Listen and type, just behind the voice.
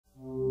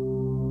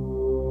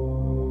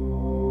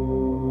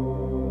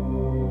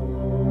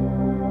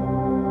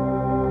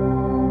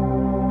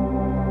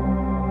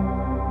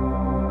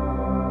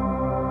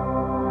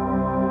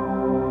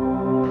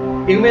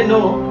You may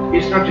know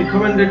it's not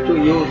recommended to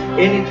use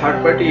any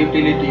third-party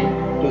utility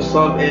to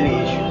solve any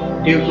issue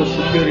due to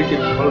security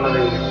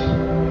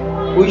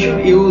vulnerability. We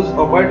should use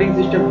operating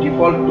system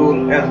default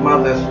tool as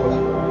much as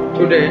possible.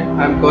 Today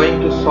I am going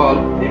to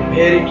solve a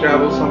very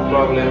troublesome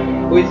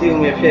problem which you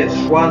may face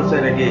once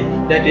and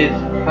again, that is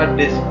hard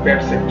disk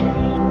bad sector.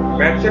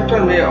 Bad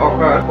sector may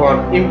occur for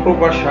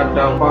improper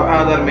shutdown or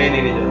other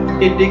many reasons.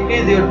 It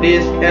decreases your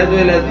disk as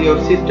well as your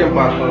system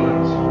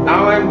performance.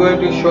 Now I am going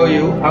to show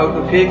you how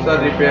to fix or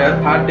repair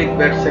hard disk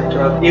bad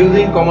sector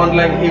using command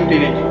line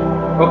utility.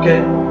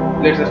 Okay,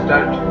 let's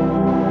start.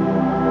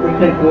 We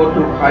can go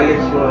to File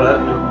Explorer,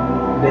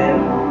 then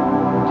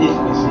this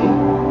PC.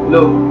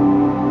 Look,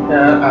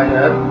 here I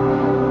have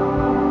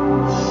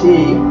C,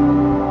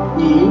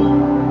 E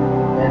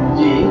and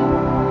G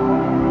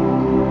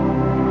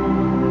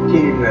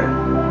drive.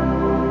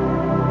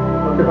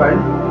 Okay,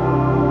 fine.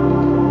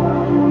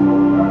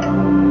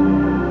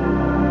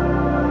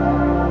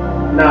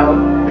 Now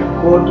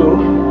go to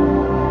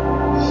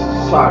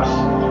search,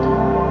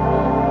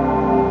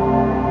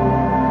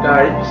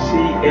 type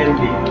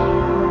CMD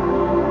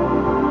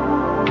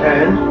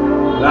and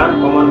run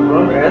command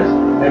prompt as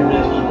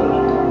administrator.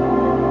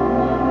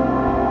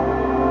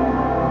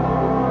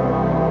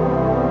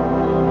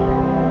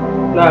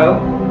 Now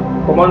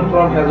command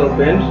prompt has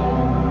opened.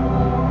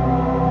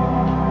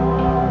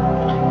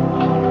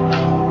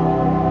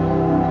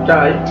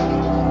 Type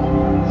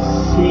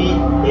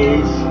chkdsk,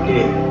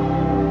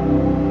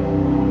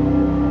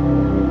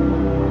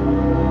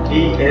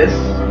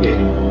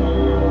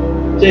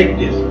 check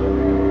this.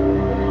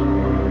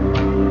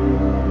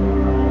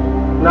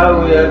 Now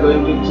we are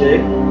going to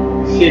check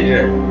C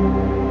drive.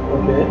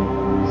 Okay,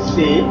 C,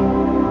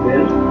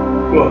 then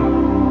clone.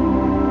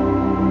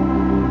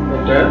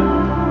 Enter.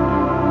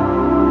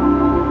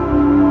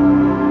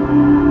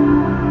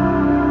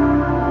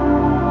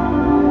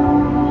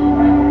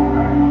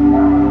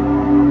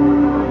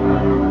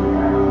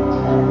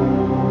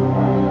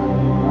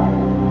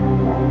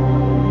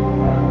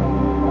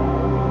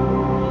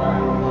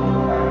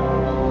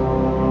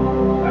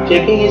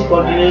 Checking is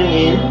continuing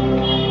in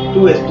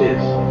two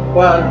stages.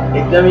 One,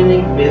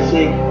 examining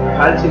basic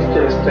file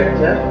system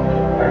structure.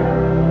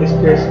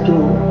 Stage 2,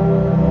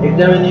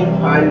 examining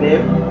file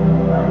name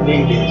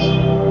linked list.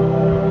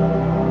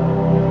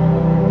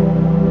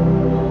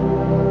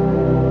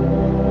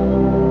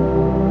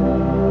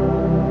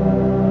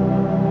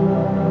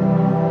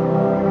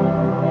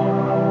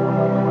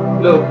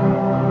 Look,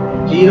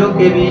 0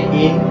 KB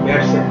in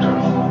bad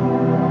sectors.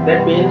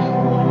 That means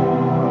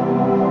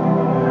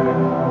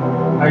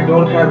I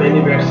don't have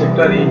any bad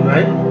sector in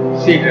my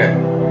C drive.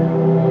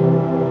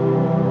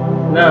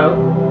 Now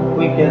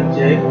we can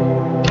check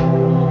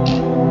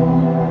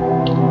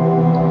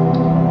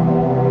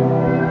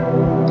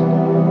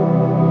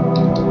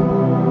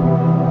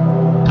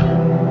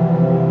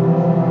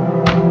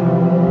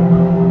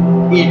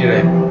E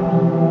drive.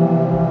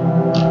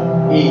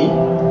 E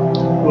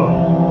clone.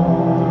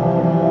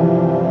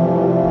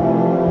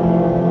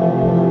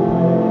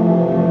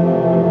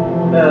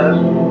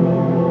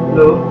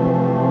 Look,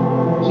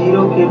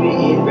 0 KB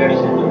in bad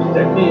sectors.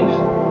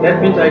 That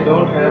means I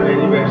don't have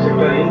any bad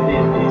sector in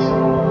this disk.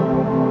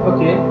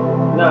 Okay,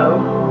 now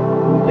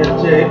we can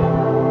check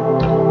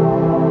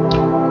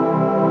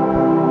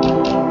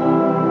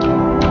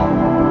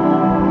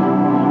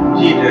G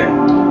drive.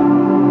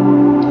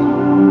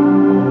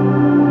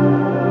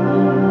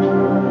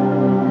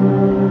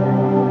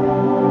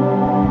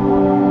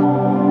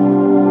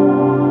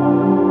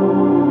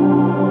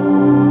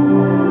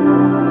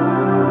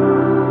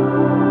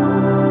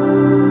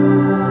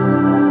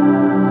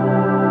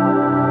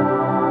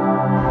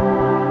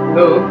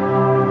 Look,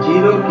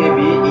 0 KB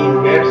in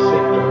bad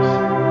sectors.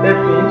 That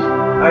means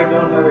I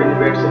don't have any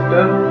bad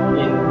sector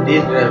in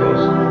this drive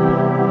also.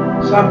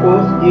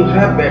 Suppose you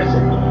have bad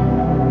sector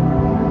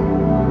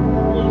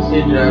in C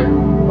drive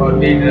or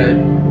D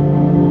drive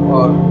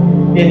or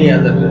any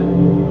other drive.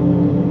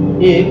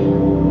 If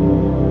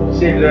C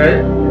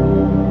drive,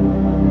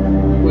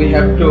 we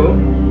have to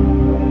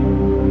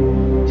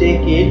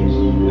check it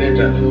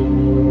later.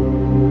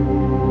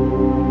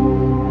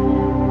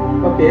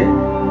 Okay,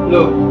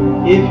 look,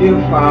 if you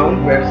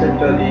found bad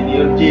sector in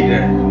your G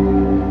drive,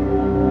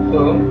 so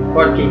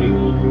what to do?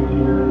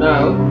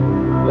 Now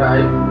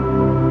type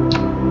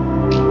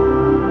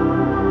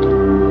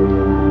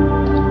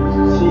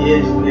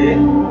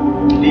chkdsk,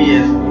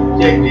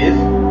 check this,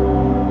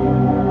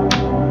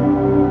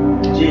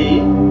 G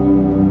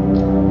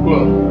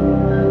clone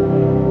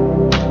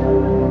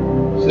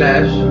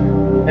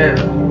 /F,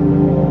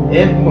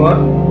 F for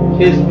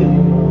physical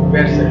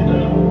bad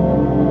sector,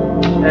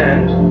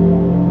 and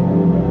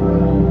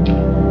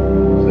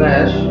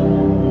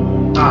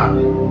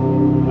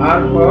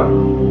 /R for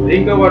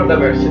recover the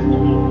bad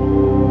sector.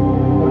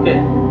 Okay,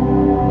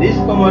 this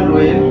command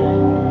will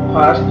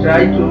first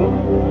try to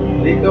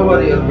recover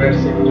your bad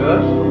sector,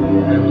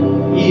 and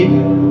if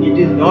it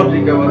is not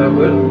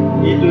recoverable,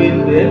 it will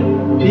then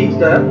fix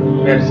the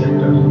bad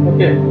sector.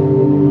 Okay,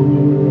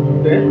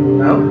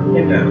 now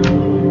enter.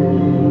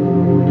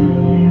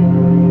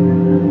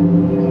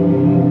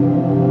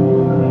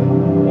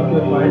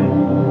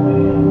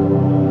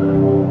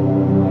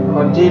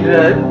 C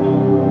drive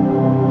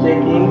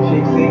checking,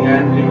 fixing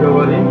and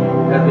recovering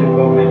has been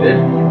completed.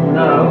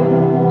 Now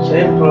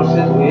same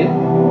process with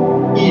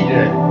E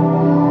drive.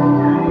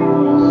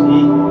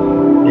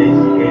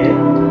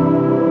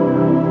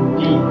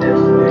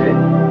 chkdsk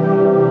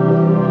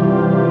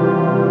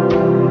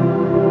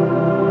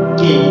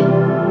E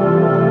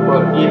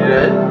for E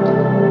drive,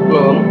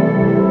 clone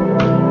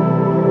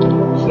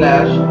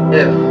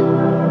 /F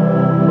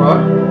for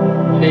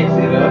fix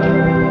error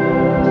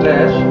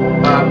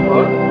 /R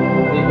for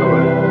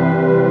recovery.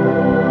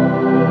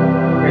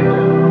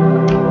 Enter.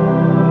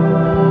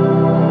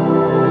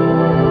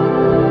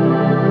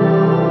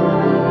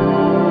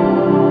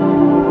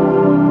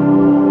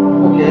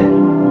 Okay,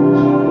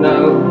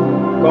 now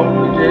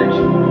completed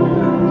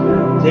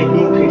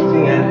checking,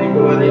 fixing and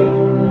recovering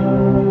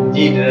G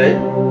drive.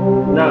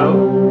 Now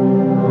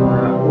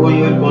we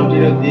will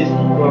continue this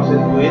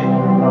process with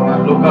our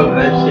local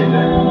drive C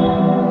drive.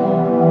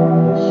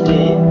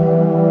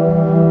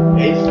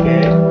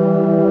 chkdsk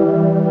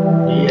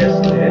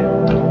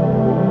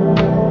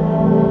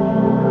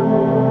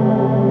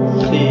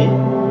C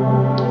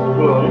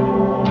clone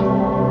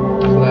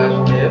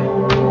 /F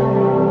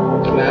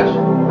 /R.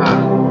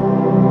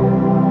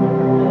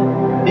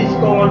 This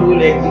command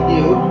will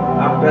execute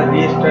after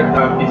restart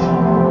the PC.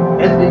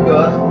 That's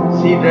because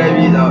C drive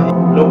is our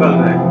local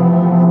drive.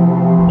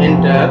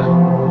 Enter.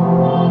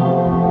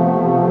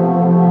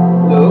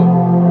 Look.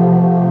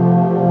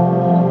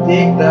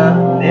 Check the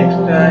next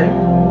time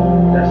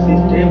the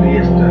system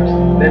restarts.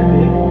 That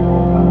means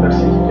after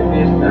system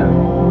restart,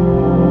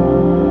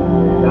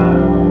 the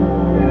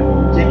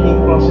checking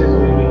process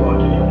will be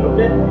continued.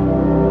 Okay?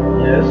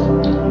 Yes.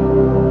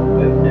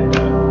 Then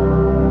enter.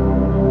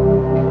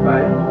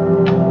 Right.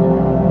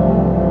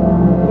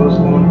 Close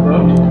command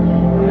prompt.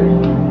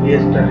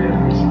 Restart your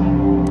PC.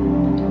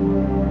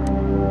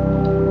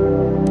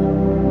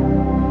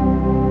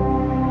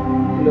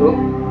 Look,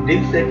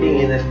 disk checking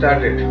is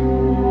started.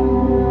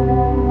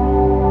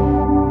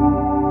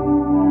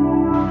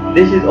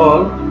 This is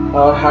all.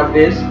 Our hard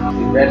disk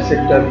bad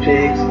sector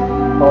fix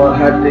or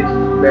hard disk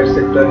bad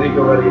sector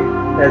recovery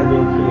has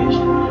been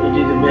finished. It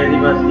is a very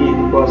much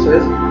easy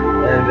process,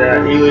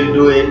 and you will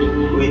do it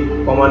with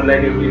command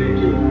line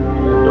utility.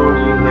 Don't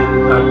use any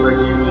third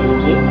party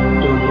utility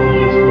to do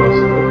this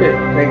process. Okay,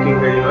 thank you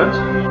very much.